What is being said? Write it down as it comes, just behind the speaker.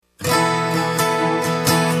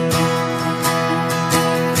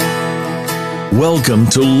Welcome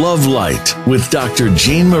to Love Light with Dr.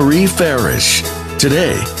 Jean Marie Farish.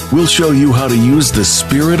 Today, we'll show you how to use the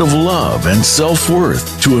spirit of love and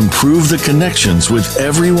self-worth to improve the connections with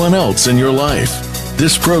everyone else in your life.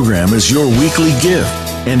 This program is your weekly gift,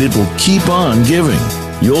 and it will keep on giving.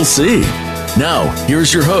 You'll see. Now,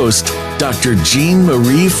 here's your host, Dr. Jean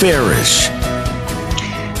Marie Farish.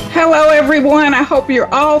 Hello, everyone. I hope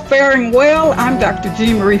you're all faring well. I'm Dr.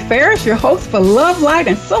 Jean Marie Farish, your host for Love Light,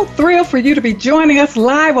 and so thrilled for you to be joining us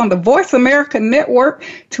live on the Voice America Network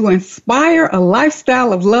to inspire a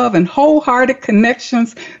lifestyle of love and wholehearted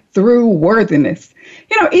connections through worthiness.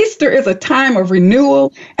 You know, Easter is a time of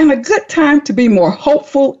renewal and a good time to be more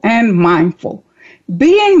hopeful and mindful.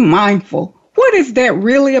 Being mindful, what is that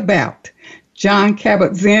really about? John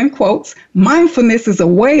Kabat-Zinn quotes, mindfulness is a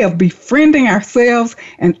way of befriending ourselves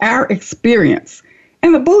and our experience.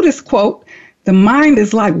 And the Buddhist quote, the mind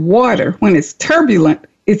is like water. When it's turbulent,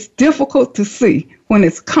 it's difficult to see. When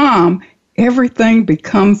it's calm, everything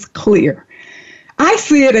becomes clear. I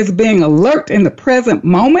see it as being alert in the present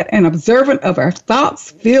moment and observant of our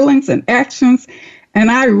thoughts, feelings, and actions.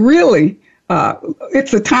 And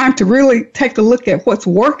it's a time to really take a look at what's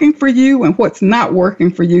working for you and what's not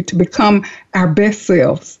working for you to become our best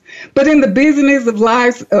selves. But in the busyness of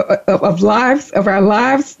our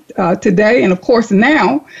lives today, and of course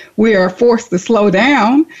now, we are forced to slow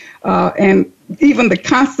down, and even the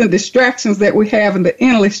constant distractions that we have and the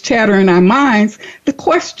endless chatter in our minds, the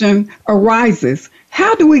question arises,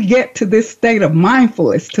 how do we get to this state of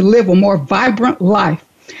mindfulness to live a more vibrant life?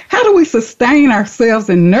 How do we sustain ourselves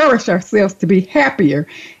and nourish ourselves to be happier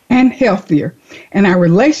and healthier? And our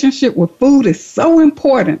relationship with food is so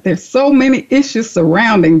important. There's so many issues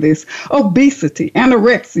surrounding this. Obesity,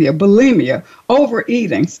 anorexia, bulimia,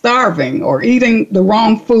 overeating, starving, or eating the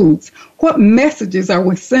wrong foods. What messages are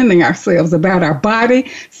we sending ourselves about our body,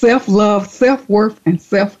 self-love, self-worth, and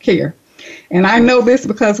self-care? And I know this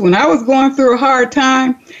because when I was going through a hard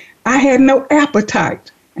time, I had no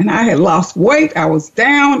appetite. And I had lost weight. I was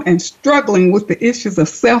down and struggling with the issues of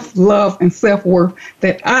self-love and self-worth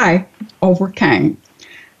that I overcame.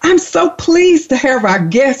 I'm so pleased to have our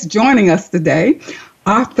guest joining us today,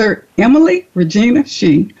 Author Emily Regina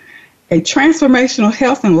Hsu, a transformational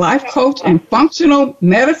health and life coach and functional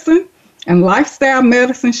medicine and lifestyle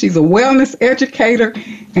medicine. She's a wellness educator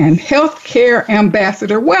and healthcare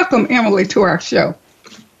ambassador. Welcome, Emily, to our show.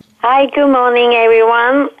 Hi, good morning,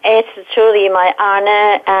 everyone. It's truly my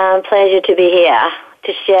honor and pleasure to be here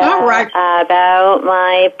to share about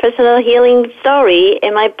my personal healing story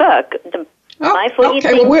in my book, The Mindful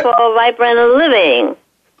Eating for Vibrant Living.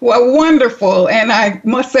 Well, wonderful. And I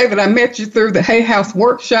must say that I met you through the Hay House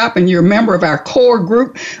Workshop, and you're a member of our core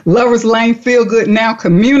group, Lovers Lane Feel Good Now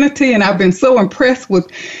community. And I've been so impressed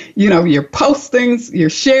with, your postings,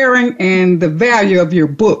 your sharing, and the value of your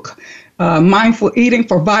book. Mindful Eating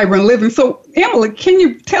for Vibrant Living. So, Emily, can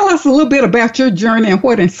you tell us a little bit about your journey and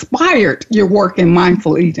what inspired your work in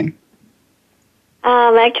mindful eating?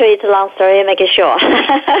 Actually, it's a long story. Make it short.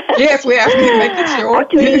 Yes, we have to make it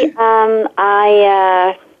short. Actually,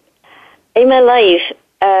 in my life,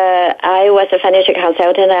 I was a financial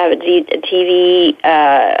consultant. I was a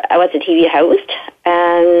TV host,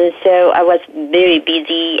 and so I was very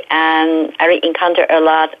busy, and I encountered a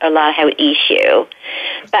lot of health issue.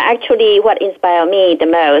 But actually, what inspired me the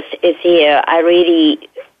most is here. I really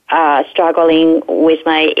struggling with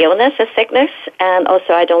my illness and sickness, and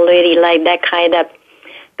also I don't really like that kind of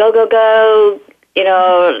go,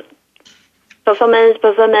 performance,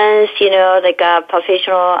 like a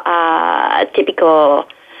professional, typical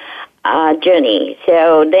journey.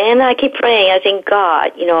 So then I keep praying. I think,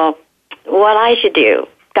 God, what I should do.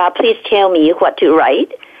 God, please tell me what to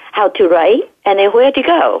write, how to write, and then where to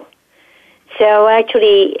go. So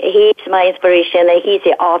actually, he's my inspiration, and he's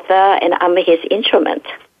the author, and I'm his instrument.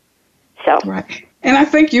 So right. And I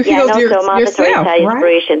think you healed yourself, right?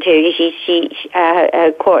 Inspiration too.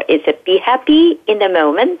 Her quote is, be happy in the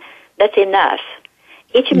moment. That's enough.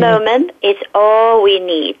 Each moment is all we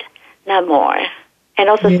need, not more. And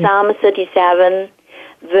also Psalm 37,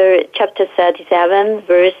 chapter 37,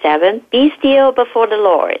 verse 7, be still before the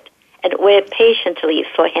Lord and wait patiently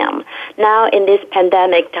for Him. Now in this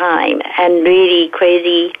pandemic time and really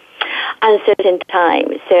crazy, uncertain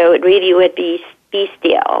time, so it really would be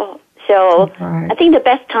still. So I think the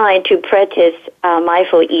best time to practice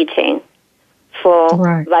mindful eating for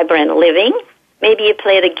vibrant living, maybe you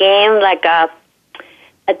play the game like a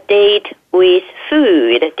date with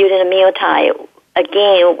food during the mealtime, a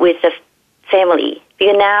game with the family.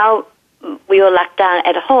 Because now we were locked down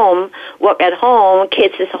at home, work at home,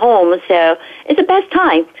 kids is home, so it's the best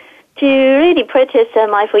time to really practice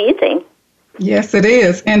mindful eating. Yes, it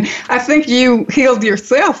is. And I think you healed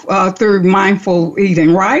yourself through mindful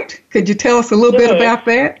eating, right? Could you tell us a little bit about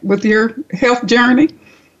that with your health journey?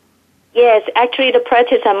 Yes, actually the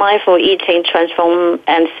practice of mindful eating transformed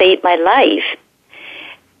and saved my life.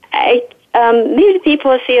 Many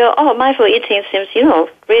people feel, mindful eating seems,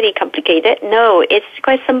 really complicated. No, it's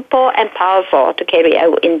quite simple and powerful to carry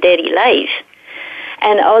out in daily life,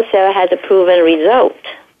 and also has a proven result.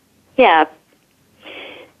 Yeah.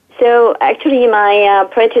 So actually my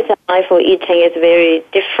practice of mindful eating is very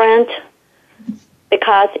different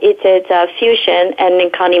because it is a fusion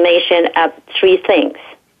and culmination of three things.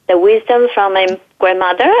 The wisdom from my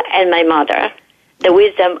grandmother and my mother, the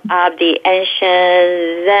wisdom of the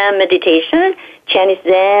ancient Zen meditation, Chinese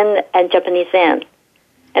Zen and Japanese Zen,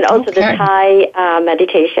 and also the Thai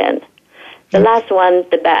meditation. The last one,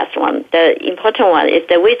 the best one, the important one is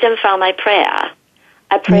the wisdom from my prayer.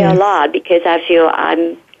 I pray a lot because I feel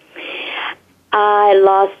I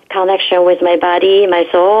lost connection with my body, my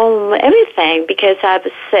soul, everything because I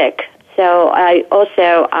was sick. So I'm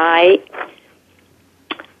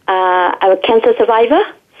a cancer survivor.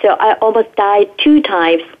 So I almost died 2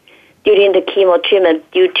 times during the chemo treatment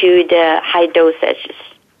due to the high dosages.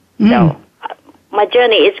 So my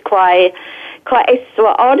journey is quite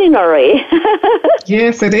extraordinary.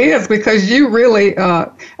 Yes, it is, because you really,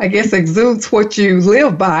 exudes what you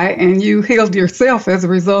live by, and you healed yourself as a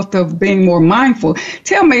result of being more mindful.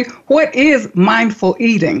 Tell me, what is mindful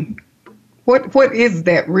eating? What is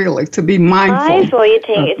that really, to be mindful? Mindful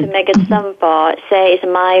eating is to make it simple. Say it's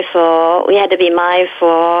mindful. We have to be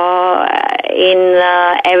mindful in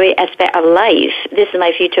every aspect of life. This is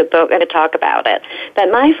my future book. I'm going to talk about it.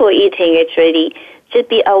 But mindful eating is really just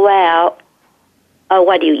be aware of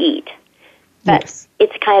what you eat. But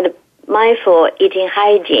it's kind of mindful eating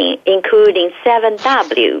hygiene, including 7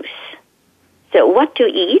 W's. So what to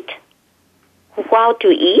eat, how to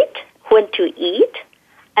eat, when to eat,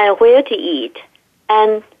 and where to eat,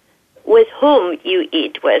 and with whom you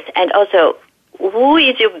eat with, and also who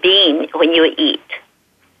is you being when you eat.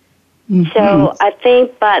 So I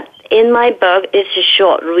think, but in my book, it's a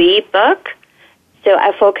short read book, so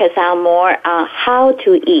I focus on more on how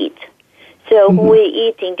to eat. So when we're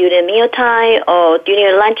eating during mealtime or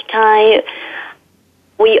during lunchtime,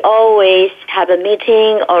 we always have a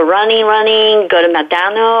meeting or running, go to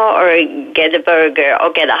McDonald's or get a burger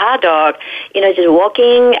or get a hot dog, just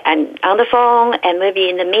walking and on the phone and maybe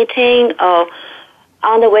in the meeting or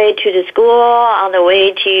on the way to the school, on the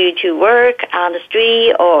way to work, on the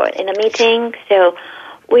street or in a meeting. So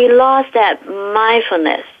we lost that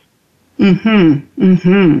mindfulness. And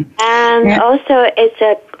also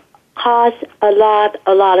it's cause a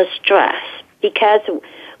lot of stress because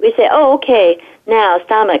we say, now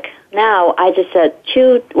stomach. Now I just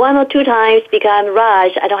chew 1 or 2 times because I'm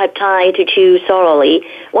rushed. I don't have time to chew thoroughly.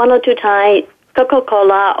 1 or 2 times,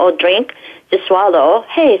 Coca-Cola or drink, just swallow.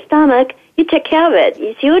 Hey, stomach, you take care of it.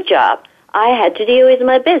 It's your job. I had to deal with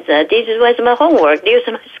my business. This was my homework. Deal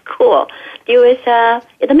with my school. Deal with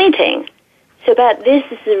the meeting. So, but this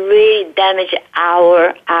is really damage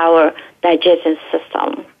our digestion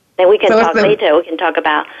system. Then we can talk later. We can talk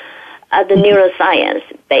about the neuroscience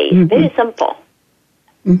base. Very simple.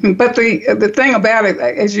 But the thing about it,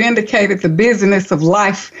 as you indicated, the busyness of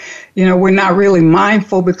life, we're not really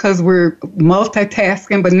mindful because we're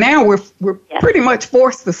multitasking. But now we're pretty much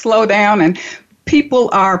forced to slow down, and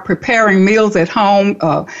people are preparing meals at home.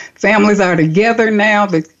 Families are together now.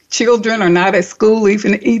 The children are not at school,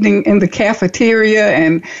 even eating in the cafeteria,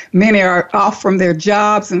 and many are off from their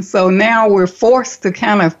jobs. And so now we're forced to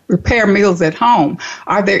kind of prepare meals at home.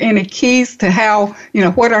 Are there any keys to how,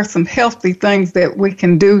 what are some healthy things that we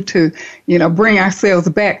can do to, bring ourselves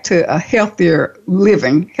back to a healthier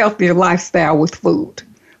living, healthier lifestyle with food?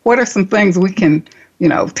 What are some things we can,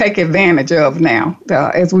 take advantage of now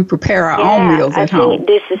as we prepare our own meals at home? I think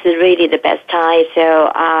this is really the best time.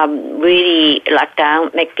 So really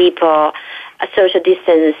lockdown make people social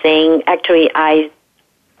distancing. Actually, my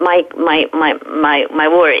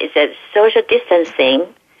word is that social distancing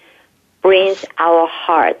brings our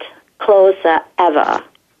heart closer ever.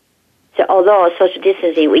 So although social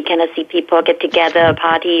distancing, we cannot see people get together,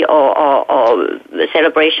 party or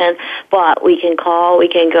celebration, but we can call, we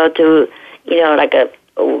can go to like a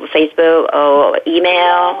Facebook or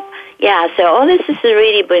email. Yeah, so all this is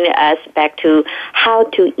really bringing us back to how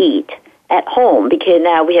to eat at home, because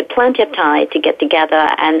now we have plenty of time to get together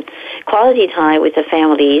and quality time with the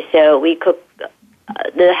family. So we cook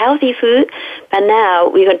the healthy food, but now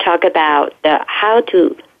we're going to talk about how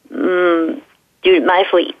to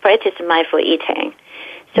practice mindful eating.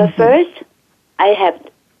 So first, I have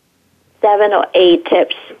 7 or 8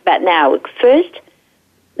 tips. But now, first,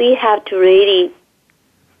 we have to really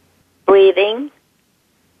breathing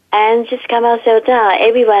and just come ourselves down.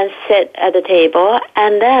 Everyone sit at the table,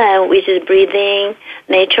 and then we just breathing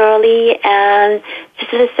naturally and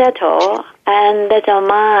just settle and let our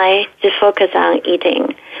mind just focus on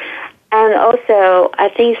eating. And also, I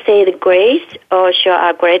think say the grace or show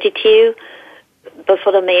our gratitude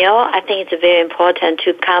before the meal. I think it's very important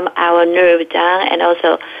to calm our nerve down and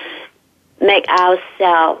also make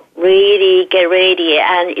ourselves really get ready.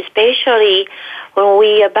 And especially when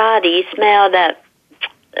our body smell the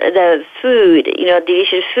food,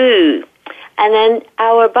 delicious food, and then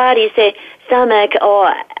our body say stomach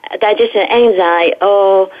or digestion enzyme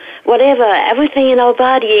or whatever, everything in our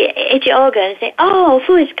body, each organ say, oh,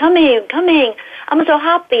 food is coming. I'm so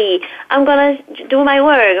happy. I'm going to do my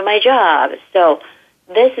work, my job. So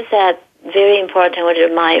this is very important when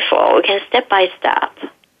you're mindful. We can step by step.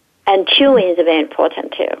 And chewing is very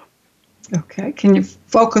important too. Okay. Can you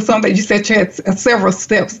focus on that? You said you had several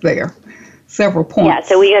steps there, several points. Yeah,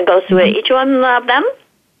 so we're going to go through each one of them.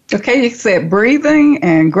 Okay, you said breathing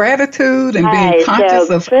and gratitude and being conscious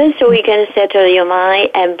of... First, we can settle your mind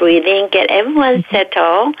and breathing, get everyone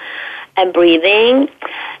settled and breathing,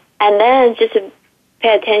 and then just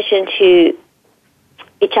pay attention to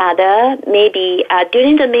each other. Maybe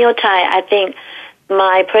during the mealtime, I think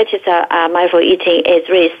my practice of mindful eating is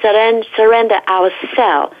really surrender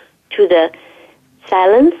ourselves to the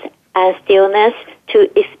silence and stillness to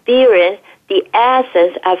experience the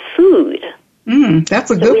essence of food.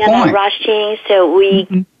 That's a good point. We are not rushing, so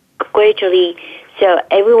we gradually, so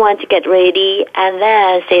everyone to get ready and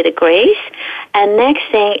then say the grace. And next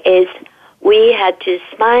thing is we had to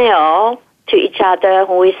smile to each other.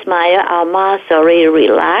 When we smile, our mouth are really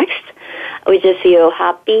relaxed. We just feel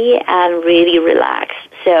happy and really relaxed.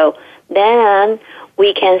 So then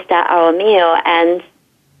we can start our meal and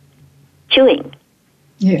chewing.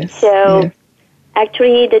 Yes. So yes.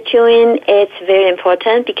 Actually, the chewing is very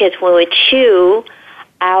important because when we chew,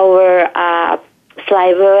 our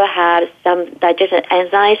saliva has some digestion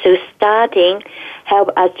enzymes, so starting help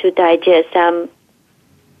us to digest some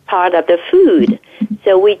part of the food.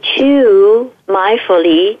 So we chew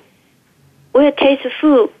mindfully, we'll taste the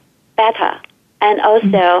food better. And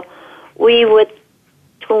also, we would,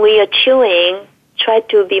 when we are chewing, try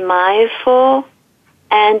to be mindful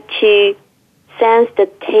and to sense the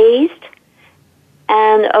taste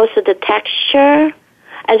and also the texture.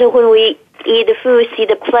 And so when we eat the food, see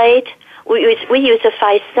the plate, we use the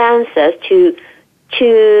 5 senses to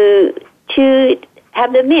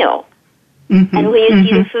have the meal. And when you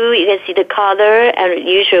see the food, you can see the color, and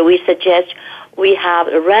usually we suggest we have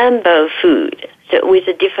a rainbow food, so with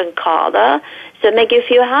a different color, so make you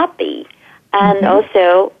feel happy. And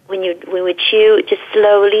also, when we chew, just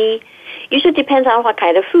slowly. Usually depends on what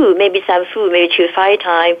kind of food. Maybe some food, maybe chew 5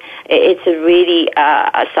 times, it's really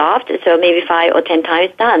soft, so maybe 5 or 10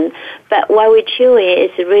 times done. But while we chew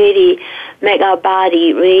it's really make our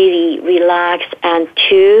body really relax and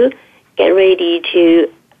chew, get ready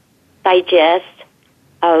to digest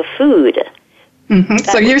our food.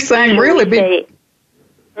 So you're saying really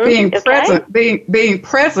being present, being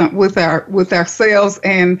present with ourselves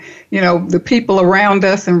and the people around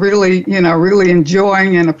us, and really really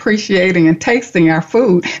enjoying and appreciating and tasting our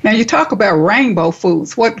food. Now you talk about rainbow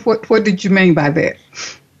foods. What did you mean by that?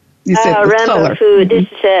 You said the rainbow color. Food. This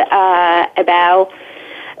is about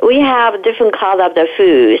we have different color of the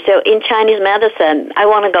food. So in Chinese medicine, I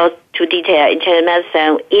want to go to detail. In Chinese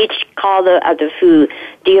medicine, each color of the food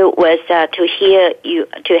deal with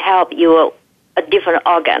to help you a different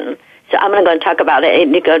organ. So I'm not going to talk about it.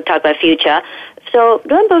 I'm going to talk about future. So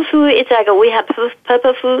rainbow food is like we have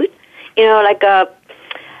purple food, like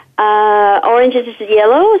orange is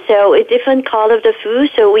yellow. So it's different color of the food.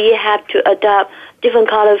 So we have to adopt different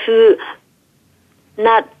color food.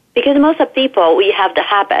 Not because most of people we have the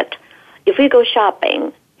habit. If we go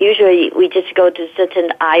shopping, usually we just go to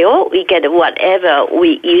certain aisle. We get whatever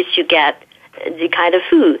we used to get the kind of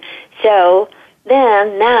food. So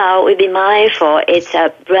then now we be mindful it's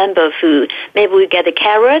a rainbow food. Maybe we get the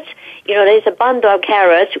carrots. There's a bundle of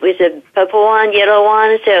carrots with a purple one, yellow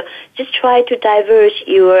one. So just try to diverse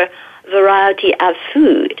your variety of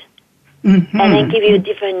food. And then give you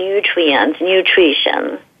different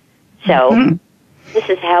nutrition. So this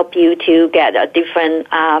is help you to get a different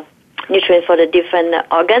nutrients for the different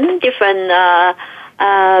organ, different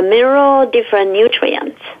mineral, different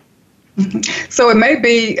nutrients. So it may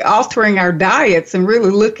be altering our diets and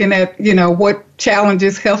really looking at, what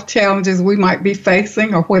health challenges we might be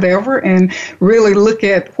facing or whatever, and really look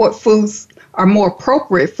at what foods are more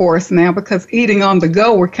appropriate for us now, because eating on the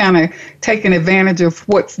go, we're kind of taking advantage of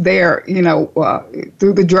what's there,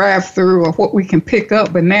 through the drive-through or what we can pick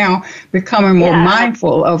up. But now becoming more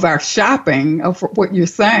mindful of our shopping, of what you're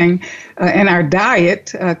saying, and our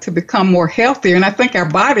diet to become more healthier. And I think our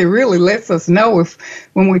body really lets us know if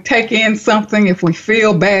when we take in something, if we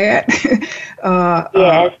feel bad,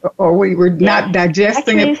 or we're not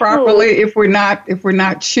digesting it properly, if we're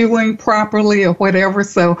not chewing properly or whatever.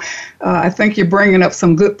 So I think you're bringing up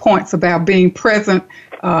some good points about being present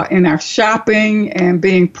in our shopping and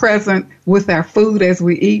being present with our food as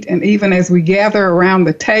we eat, and even as we gather around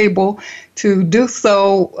the table, to do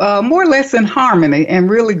so more or less in harmony and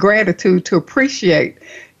really gratitude, to appreciate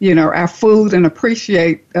our food and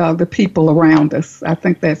appreciate the people around us. I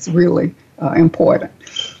think that's really important.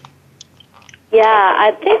 Yeah,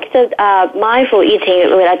 I think that mindful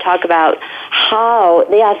eating, when I talk about how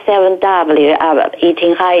there are 7 W of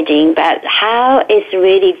eating hygiene, but how it's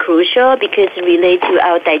really crucial because it relates to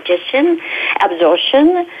our digestion,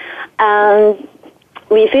 absorption.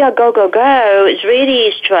 We feel go, it's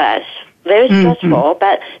really stress, very stressful,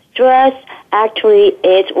 but stress actually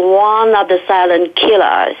is one of the silent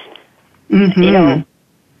killers.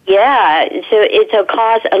 Yeah, so it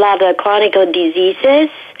causes a lot of chronic diseases.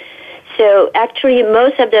 So actually,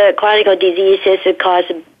 most of the chronic diseases are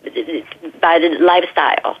caused by the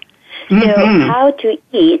lifestyle. So how to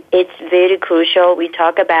eat, it's very crucial. We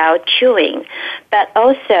talk about chewing, but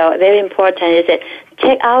also very important is that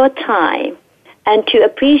take our time and to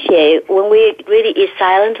appreciate when we really eat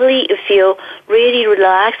silently, you feel really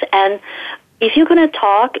relaxed. And if you're going to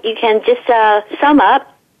talk, you can just sum up.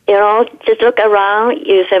 Just look around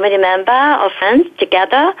your family member or friends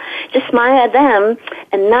together, just smile at them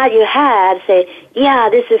and nod your head, say, yeah,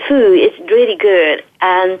 this is food, it's really good.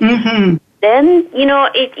 And then,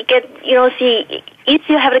 it get, see, if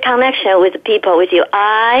you have a connection with the people, with your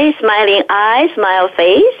eyes, smiling eyes, smile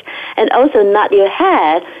face, and also nod your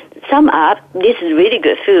head, sum up, this is really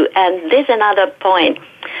good food. And there's another point.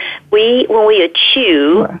 When we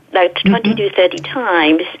chew, like 20 to 30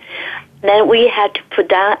 times, then we have to put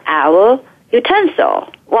down our utensil.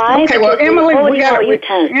 Why? Okay, because well, Emily,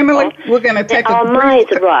 we're going to take our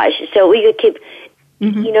minds rush, so we could keep,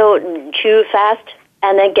 chew fast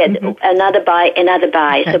and then get another bite.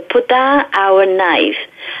 Okay. So put down our knife.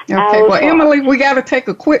 Okay, well, Emily, we got to take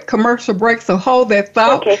a quick commercial break, so hold that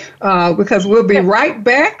thought, because we'll be right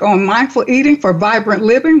back on Mindful Eating for Vibrant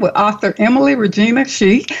Living with author Emily Regina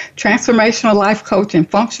Hsu, transformational life coach in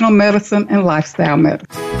functional medicine and lifestyle medicine.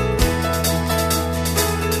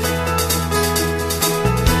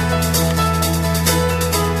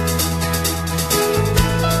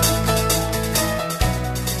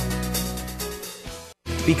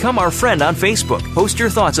 Become our friend on Facebook. Post your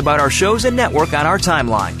thoughts about our shows and network on our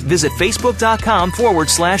timeline. Visit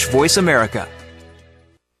facebook.com/Voice America.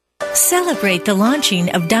 Celebrate the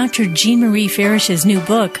launching of Dr. Jean Marie Farish's new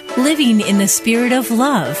book, Living in the Spirit of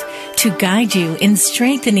Love, to guide you in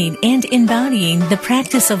strengthening and embodying the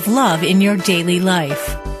practice of love in your daily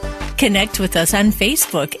life. Connect with us on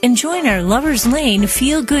Facebook and join our Lover's Lane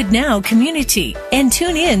Feel Good Now community. And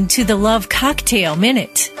tune in to the Love Cocktail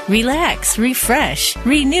Minute. Relax, refresh,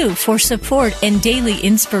 renew for support and daily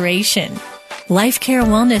inspiration. Life Care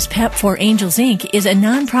Wellness Pep for Angels, Inc. is a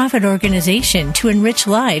nonprofit organization to enrich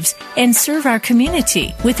lives and serve our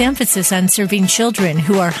community with emphasis on serving children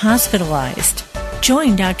who are hospitalized.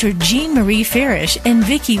 Join Dr. Jean Marie Farish and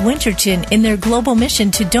Vicki Winterton in their global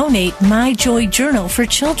mission to donate My Joy Journal for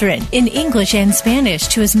children in English and Spanish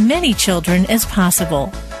to as many children as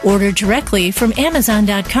possible. Order directly from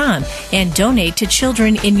Amazon.com and donate to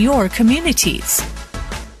children in your communities.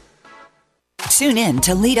 Tune in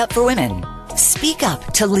to Lead Up for Women. Speak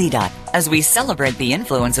up to lead up as we celebrate the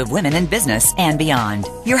influence of women in business and beyond.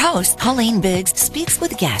 Your host, Pauline Biggs, speaks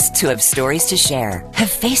with guests who have stories to share, have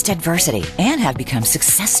faced adversity, and have become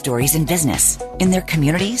success stories in business, in their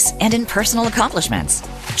communities, and in personal accomplishments.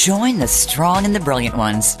 Join the strong and the brilliant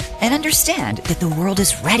ones and understand that the world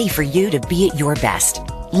is ready for you to be at your best.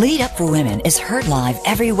 Lead Up for Women is heard live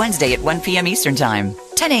every Wednesday at 1 p.m. Eastern Time,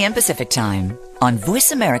 10 a.m. Pacific Time on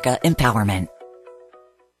Voice America Empowerment.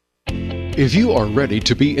 If you are ready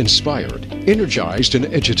to be inspired, energized, and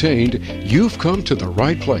edutained, you've come to the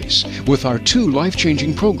right place with our 2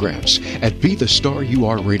 life-changing programs at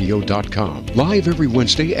BeTheStarYouAreRadio.com. Live every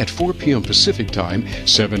Wednesday at 4 p.m. Pacific Time,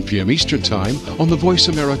 7 p.m. Eastern Time on the Voice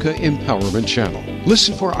America Empowerment Channel.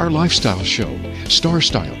 Listen for our lifestyle show, Star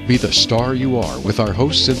Style, Be the Star You Are, with our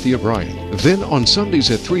host Cynthia Bryan. Then on Sundays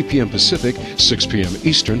at 3 p.m. Pacific, 6 p.m.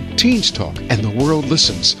 Eastern, Teens Talk and the World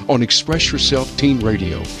Listens on Express Yourself Teen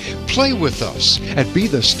Radio. Play with us at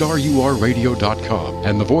BeTheStarYouAreRadio.com. voiceamericatradio.com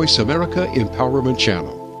and the Voice America Empowerment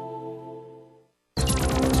Channel.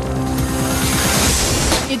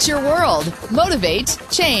 It's your world. Motivate,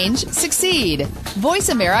 change, succeed.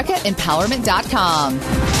 voiceamericaempowerment.com.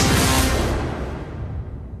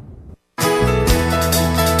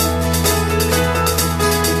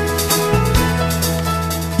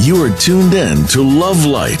 You are tuned in to Love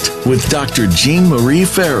Light with Dr. Jean Marie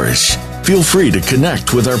Farish. Feel free to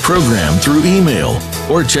connect with our program through email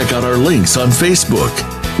or check out our links on Facebook.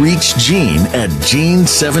 Reach Jean at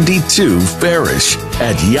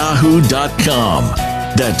Jean72Farish@yahoo.com.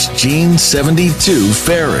 That's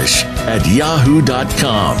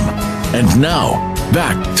Jean72Farish@yahoo.com. And now,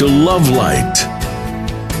 back to Love Light.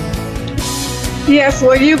 Yes,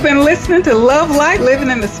 well, you've been listening to Love Light, Living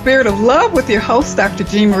in the Spirit of Love with your host, Dr.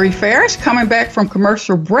 Jean Marie Farish. Coming back from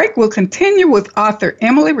commercial break, we'll continue with author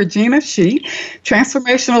Emily Regina Hsu,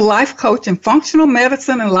 transformational life coach in functional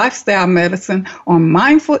medicine and lifestyle medicine on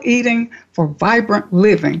mindful eating for vibrant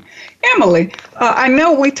living. Emily, I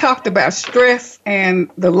know we talked about stress and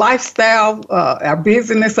the lifestyle, our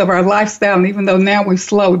busyness of our lifestyle, and even though now we've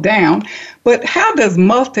slowed down, but how does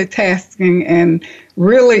multitasking and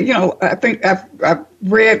really, I think I've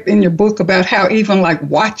read in your book about how even like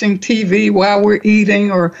watching TV while we're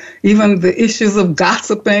eating, or even the issues of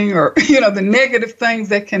gossiping, or, the negative things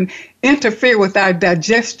that can interfere with our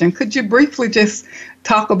digestion. Could you briefly just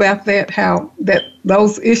talk about that, how that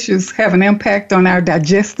those issues have an impact on our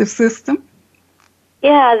digestive system?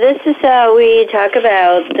 Yeah, this is, we talk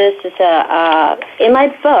about, this is, in my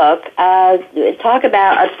book, talk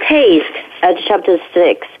about a taste, chapter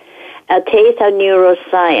 6, a taste of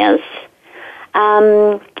neuroscience.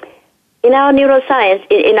 In our neuroscience,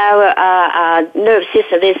 in our nerve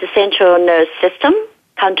system, there's a central nerve system,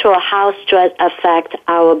 control how stress affects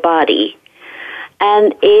our body.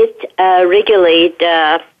 And it regulates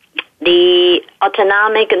the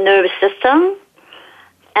autonomic nerve system.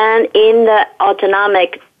 And in the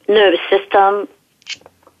autonomic nerve system,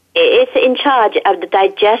 it's in charge of the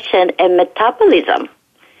digestion and metabolism.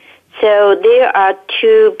 So there are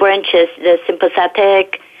two branches, the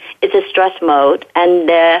sympathetic is a stress mode, and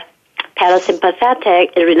the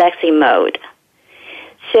parasympathetic is relaxing mode.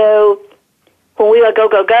 So when we were go,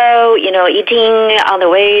 eating on the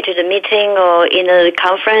way to the meeting or in a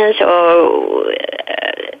conference or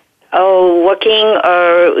working,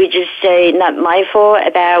 or we just say not mindful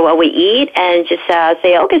about what we eat and just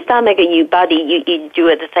say, okay, stomach, you body, you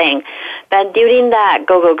do the thing. But during that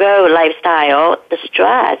go lifestyle, the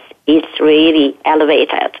stress is really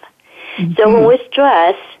elevated. Mm-hmm. So when we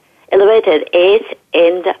stress elevated, it's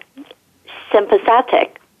in the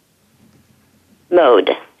sympathetic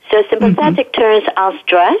mode. So sympathetic turns on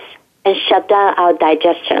stress and shut down our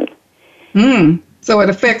digestion. So it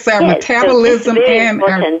affects our metabolism so and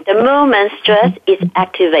important. The moment stress is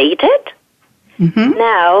activated,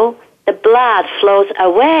 now the blood flows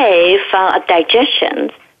away from a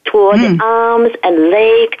digestion toward the arms and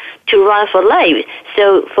leg to run for life.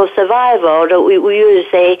 So for survival, we usually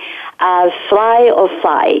say fly or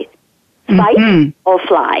fight, fight or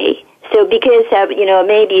fly. So because,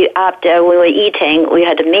 maybe after we were eating, we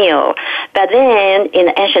had a meal. But then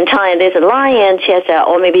in ancient time, there's a lion chase,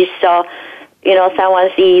 or maybe saw, someone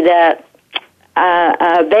see the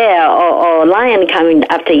bear or lion coming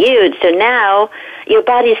after you. So now your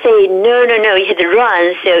body say, no, you have to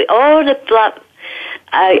run. So all the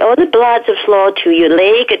blood flow to your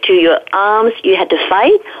leg, to your arms. You have to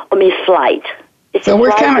fight or maybe flight. It's so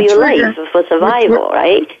we're kind of triggering for survival,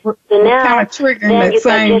 right? So now, kind of triggering then that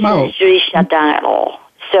same mode. Is really shut down at all.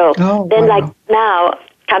 So then, like now,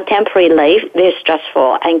 contemporary life, very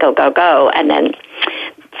stressful and go, and then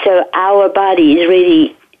so our body is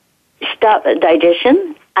really stop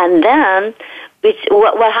digestion, and then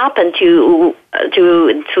what happened to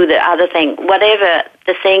the other thing? Whatever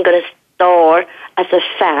the thing going to store as a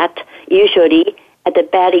fat, usually at the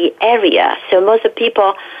belly area. So most of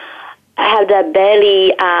people have the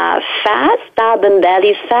belly fat, stubborn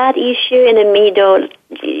belly fat issue in the middle,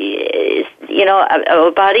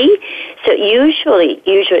 our body. So usually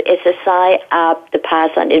it's a sign of the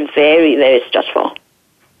person is very, very stressful.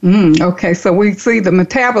 Okay, so we see the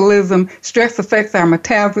metabolism, stress affects our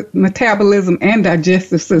metabolism and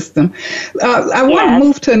digestive system. I want to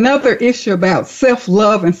move to another issue about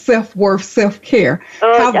self-love and self-worth, self-care.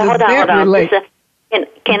 How does that relate?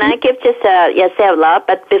 Can I give just self-love?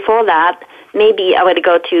 But before that, maybe I would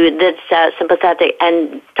go to this sympathetic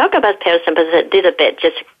and talk about parasympathetic a little bit,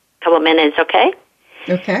 just a couple of minutes, okay?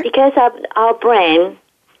 Okay. Because of our brain,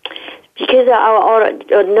 because our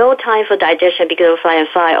no time for digestion, because of fly and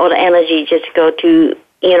fly, all the energy just go to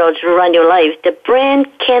to run your life, the brain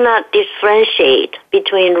cannot differentiate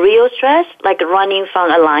between real stress, like running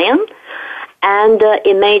from a lion, and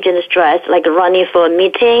imagined stress, like running for a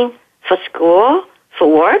meeting, for school, for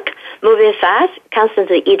work, moving fast,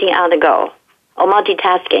 constantly eating on the go, or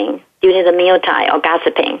multitasking during the mealtime, or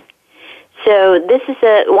gossiping. So this is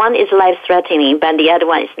one is life-threatening, but the other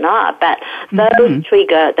one is not. But both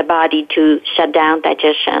trigger the body to shut down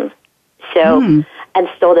digestion, and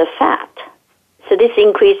store the fat. So this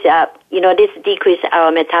decrease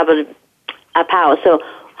our metabolic power. So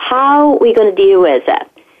how are we going to deal with that?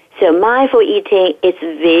 So mindful eating is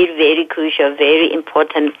very, very crucial, very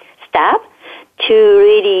important step to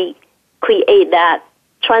really create that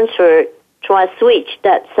transfer to a switch,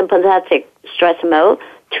 that sympathetic stress mode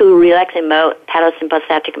to relaxing mode,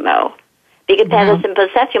 parasympathetic mode. Because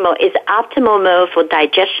parasympathetic mode is optimal mode for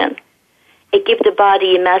digestion. It gives the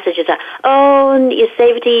body messages that, your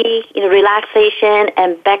safety, relaxation,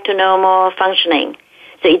 and back to normal functioning.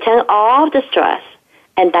 So you turn off the stress,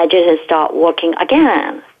 and digestion start working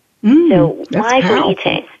again. So mindful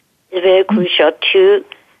eating is very crucial to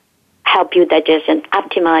help you digestion,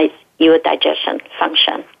 optimize your digestion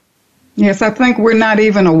function. Yes, I think we're not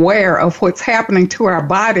even aware of what's happening to our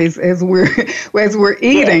bodies as we're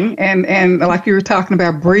eating, and like you were talking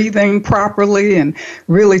about, breathing properly and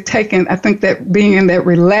really I think that being in that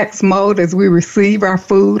relaxed mode as we receive our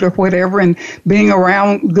food or whatever, and being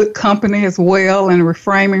around good company as well, and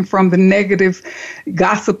refraining from the negative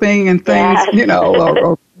gossiping and things,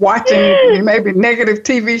 or watching maybe negative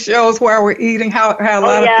TV shows while we're eating, how a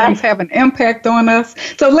lot of things have an impact on us.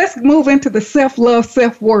 So let's move into the self-love,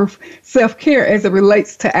 self-worth, self-care as it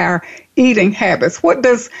relates to our eating habits. What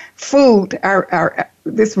does food,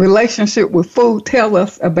 this relationship with food, tell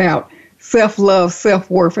us about self-love,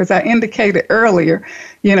 self-worth? As I indicated earlier,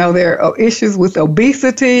 there are issues with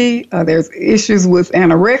obesity, there's issues with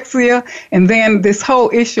anorexia, and then this whole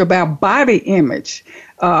issue about body image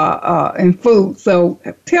in food. So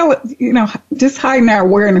just heighten our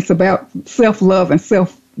awareness about self-love and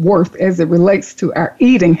self-worth as it relates to our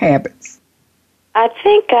eating habits. I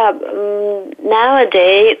think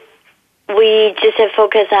nowadays we just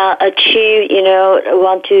focus on achieve,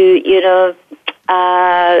 want to,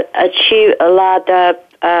 achieve a lot of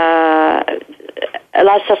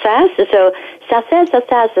success. So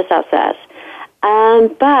success.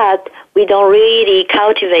 But we don't really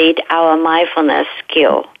cultivate our mindfulness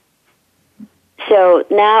skill. So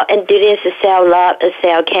now, and this is self-love,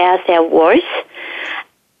 self-care, self-worth.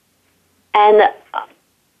 And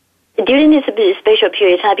during this special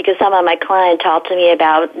period of time, because some of my clients talk to me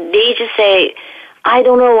about, they just say, I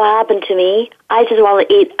don't know what happened to me. I just want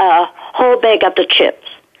to eat a whole bag of the chips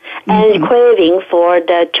and craving for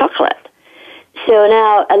the chocolate. So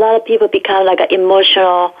now a lot of people become like an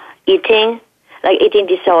emotional eating, like eating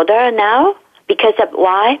disorder now. Because of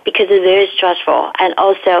why? Because it's very stressful, and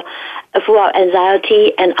also full of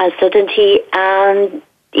anxiety and uncertainty and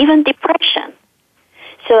even depression.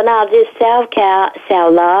 So now this self-care,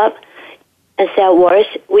 self-love, and self-worth,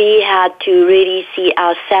 we had to really see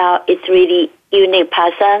ourselves as really unique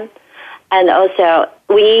person, and also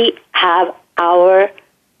we have our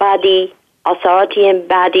body authority and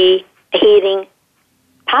body healing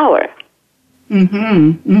power.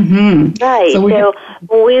 Right. So when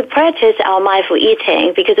we practice our mindful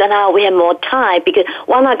eating, because now we have more time, because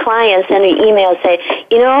one of our clients sent an email say,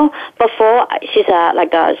 before she's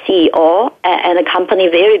like a CEO and a company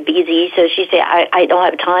very busy, so she said, I don't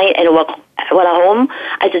have time and work when I'm home.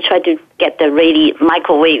 I just try to get the ready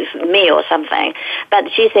microwave meal or something. But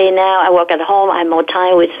she said, now I work at home, I have more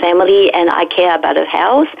time with family, and I care about her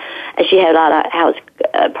health. And she had a lot of health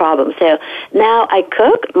problems. So now I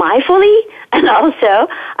cook mindfully, and also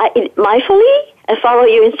I eat mindfully and follow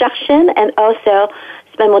your instruction, and also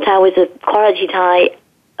spend more time with the quality time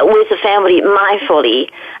with the family mindfully.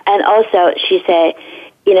 And also she said,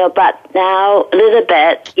 but now a little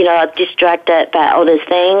bit, distracted by all this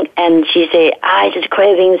thing. And she said, I just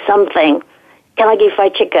craving something. Can I get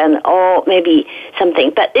fried chicken or maybe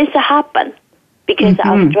something? But this happen because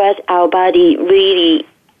our stress, our body really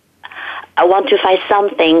want to find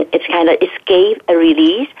something. It's kind of escape, a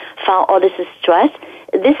release from all this stress.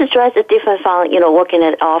 This stress is different from, working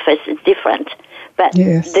at the office. It's different. But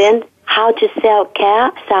then how to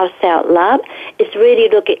self-care, self-love is really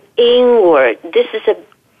looking inward.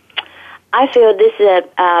 I feel this is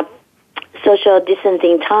a social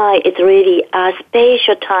distancing time. It's really a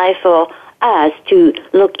special time for us to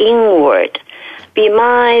look inward, be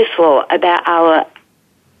mindful about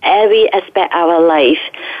every aspect of our life,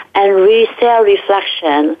 and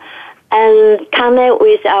self-reflection, and connect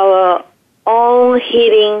with our own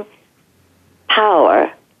healing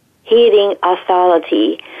power, healing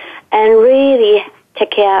authority, and really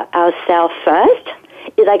take care of ourselves first.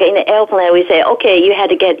 It's like in the airplane, we say, okay, you had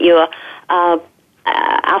to get your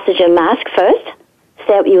oxygen mask first,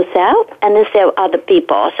 save yourself, and then save other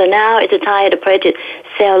people. So now it's a time to practice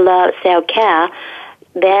self-love, self-care.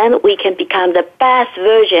 Then we can become the best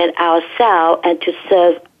version of ourselves and to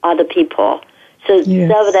serve other people. So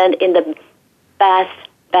serve them in the best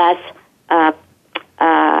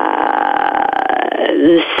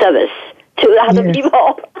service to other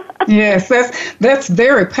people. Yes, that's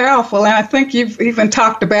very powerful, and I think you've even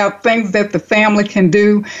talked about things that the family can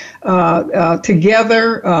do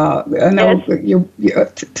together.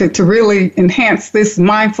 To really enhance this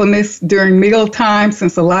mindfulness during mealtime,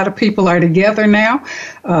 since a lot of people are together now.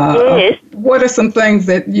 What are some things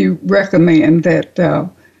that you recommend that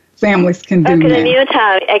families can do now? Okay, the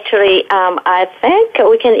mealtime, actually, I think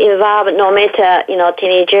we can involve no matter,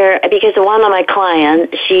 teenager, because one of my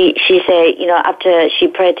clients, she said, after she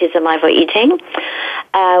practiced mindful eating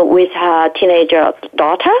with her teenager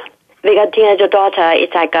daughter, because teenager daughter is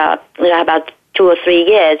like, about 2 or 3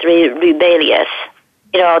 years, really rebellious.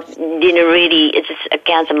 Didn't really, it's just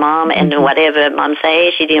against mom and whatever mom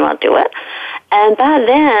says, she didn't want to do it. And but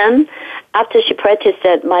then, after she practiced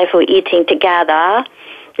mindful eating together,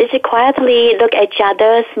 they just quietly look at each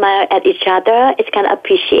other, smile at each other. It's kind of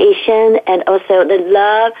appreciation and also the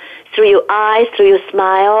love through your eyes, through your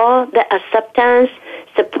smile, the acceptance,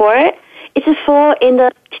 support. It's a full in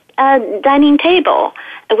the dining table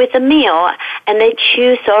with a meal, and they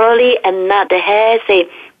chew thoroughly and nod their head, say,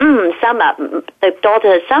 sum up. The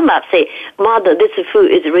daughter sum up, say, mother, this food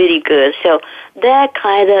is really good. So that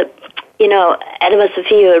kind of,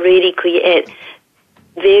 atmosphere really creates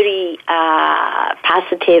very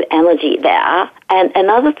positive energy there. And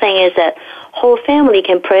another thing is that whole family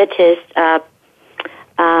can practice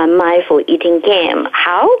mindful eating game.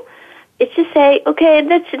 How? It's to say, okay,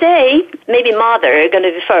 let's today, maybe mother going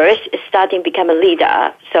to be first, starting to become a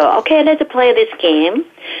leader. So, okay, let's play this game.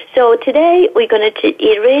 So today we're going to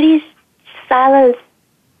eat really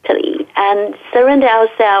silently and surrender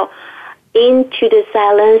ourselves into the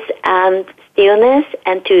silence and stillness,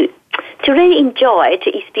 and to really enjoy,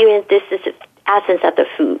 to experience this essence of the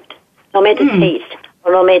food, no matter taste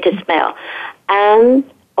or no matter smell, and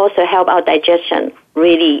also help our digestion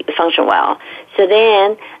really function well. So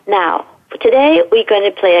then, now, today we're going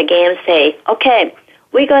to play a game, say, okay,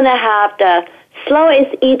 we're going to have the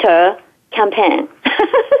slowest eater campaign.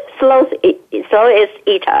 slowest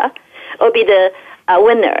eater will be the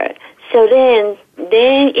winner. So then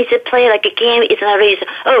it's a play like a game. It's not really,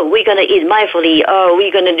 we're going to eat mindfully.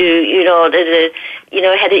 We're going to do,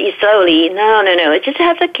 have to eat slowly. No. It's just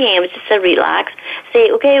have a game. It's just a relax.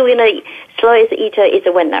 Say, okay, we're going to, slowest eater is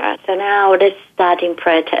the winner. So now let's start in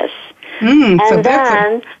practice. And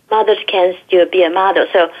then mothers can still be a model.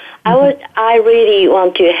 So I really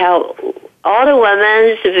want to help all the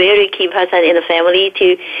women, very key person in the family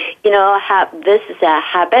to, have this as a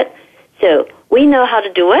habit. So we know how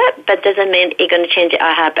to do it, but doesn't mean it's going to change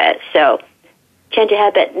our habit. So change your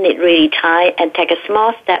habit need really time and take a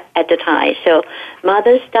small step at a time. So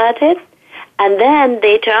mother started, and then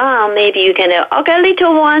later on, maybe you can, okay,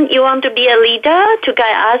 little one, you want to be a leader to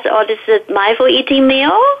guide us, or this is mindful eating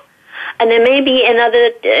meal? And then maybe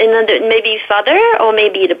another, maybe father, or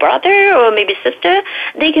maybe the brother, or maybe sister,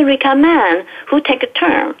 they can recommend who take a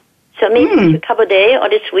turn. So maybe a couple of days or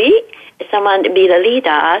this week, someone to be the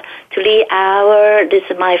leader to lead this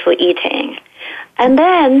mindful eating. And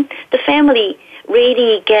then the family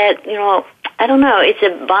really get, it's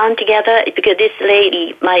a bond together, because this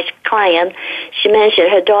lady, my client, she mentioned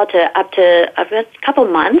her daughter after a couple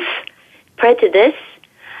months practiced this,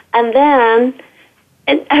 and then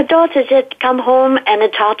her daughter just come home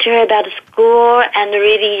and talk to her about school and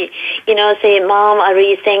really, say, Mom, I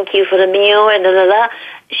really thank you for the meal and blah, blah, blah.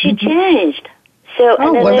 She changed. So,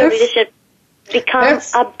 and then their relationship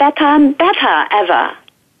becomes better and better ever.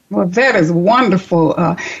 Well, that is wonderful.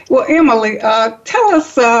 Well, Emily, tell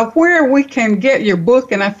us where we can get your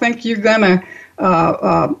book, and I think you're going to,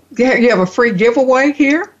 you have a free giveaway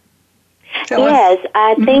here? Yes,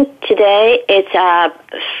 I think today it's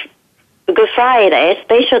Good Friday,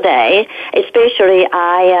 special day, especially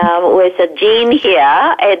I with Jean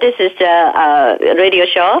here. This is a radio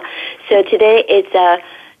show. So today it's a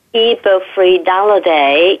ebook free download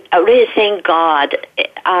day. I really thank God.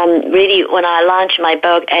 Really, when I launched my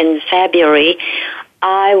book in February,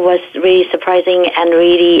 I was really surprising and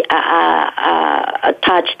really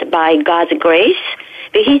touched by God's grace.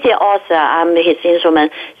 But he's the author, I'm his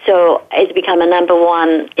instrument. So it's become a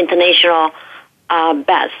 #1 international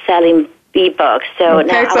best-selling ebook. So okay,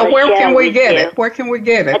 now so where can we get it? Where can we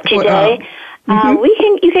get it? Today,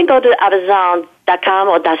 you can go to Amazon.com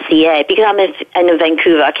or .ca because I'm in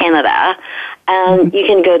Vancouver, Canada. And you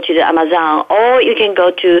can go to the Amazon, or you can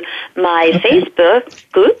go to my Facebook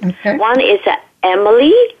group. Okay. One is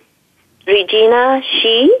Emily Regina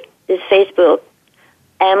Hsu. This Facebook,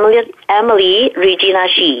 Emily Regina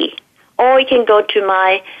Hsu. Or you can go to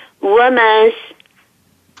my Women's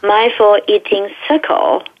Mindful Eating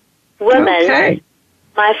Circle. Women's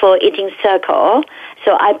Mindful Eating Circle.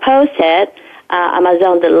 So I posted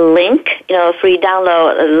Amazon the link, free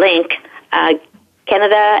download link,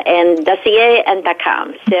 Canada and .ca and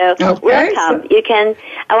 .com. So welcome.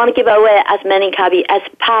 I want to give away as many copies as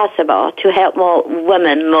possible to help more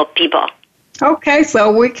women, more people. Okay,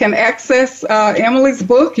 so we can access Emily's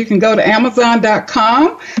book. You can go to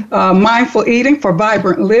Amazon.com, Mindful Eating for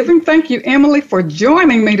Vibrant Living. Thank you, Emily, for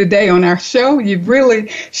joining me today on our show. You've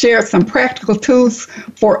really shared some practical tools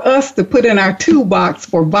for us to put in our toolbox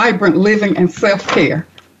for vibrant living and self-care.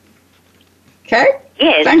 Okay?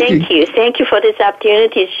 Yes, thank you. Thank you for this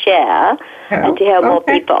opportunity to share and to help more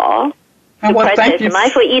people to practice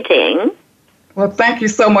mindful eating. Well, thank you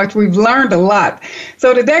so much. We've learned a lot.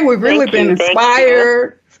 So today we've really been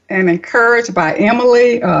inspired and encouraged by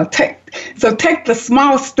Emily. Take the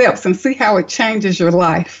small steps and see how it changes your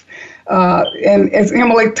life. And as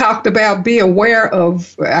Emily talked about, be aware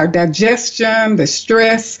of our digestion, the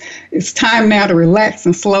stress. It's time now to relax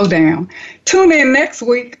and slow down. Tune in next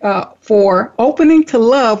week for Opening to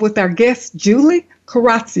Love with our guest, Julie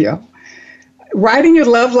Corazio. Writing your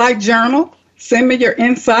Love Light Journal. Send me your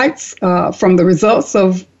insights from the results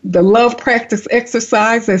of the love practice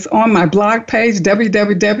exercise that's on my blog page,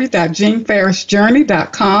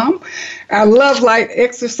 www.jeanferrisjourney.com. Our Love Light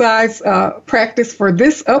exercise practice for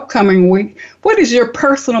this upcoming week. What is your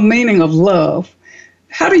personal meaning of love?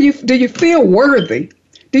 How do you feel worthy?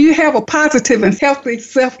 Do you have a positive and healthy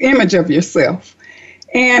self-image of yourself?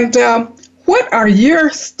 And what are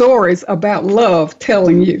your stories about love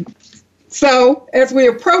telling you? So as we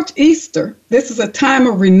approach Easter, this is a time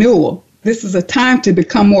of renewal. This is a time to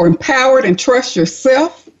become more empowered and trust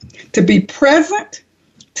yourself, to be present,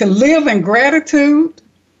 to live in gratitude,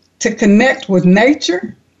 to connect with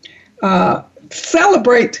nature.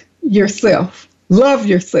 Celebrate yourself. Love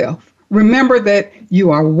yourself. Remember that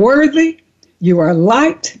you are worthy, you are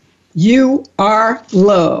light, you are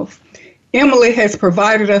love. Emily has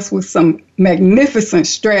provided us with some magnificent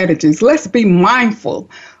strategies. Let's be mindful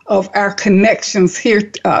of our connections here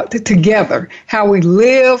together, how we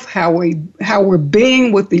live, how we're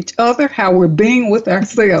being with each other, how we're being with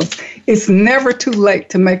ourselves. It's never too late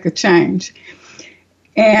to make a change.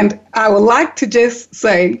 And I would like to just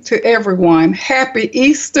say to everyone, Happy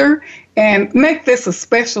Easter, and make this a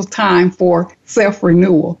special time for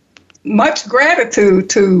self-renewal. Much gratitude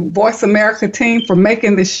to Voice America team for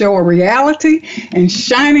making this show a reality and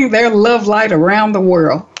shining their love light around the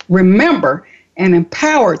world. Remember, an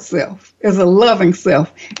empowered self is a loving self,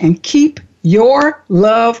 and keep your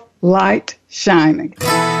love light shining.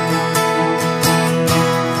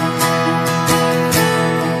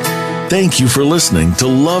 Thank you for listening to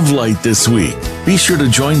Love Light this week. Be sure to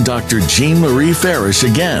join Dr. Jean Marie Farish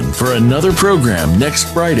again for another program next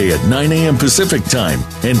Friday at 9 a.m. Pacific Time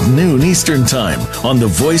and noon Eastern Time on the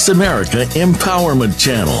Voice America Empowerment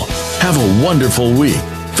Channel. Have a wonderful week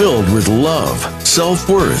filled with love,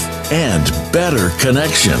 self-worth, and better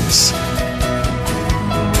connections.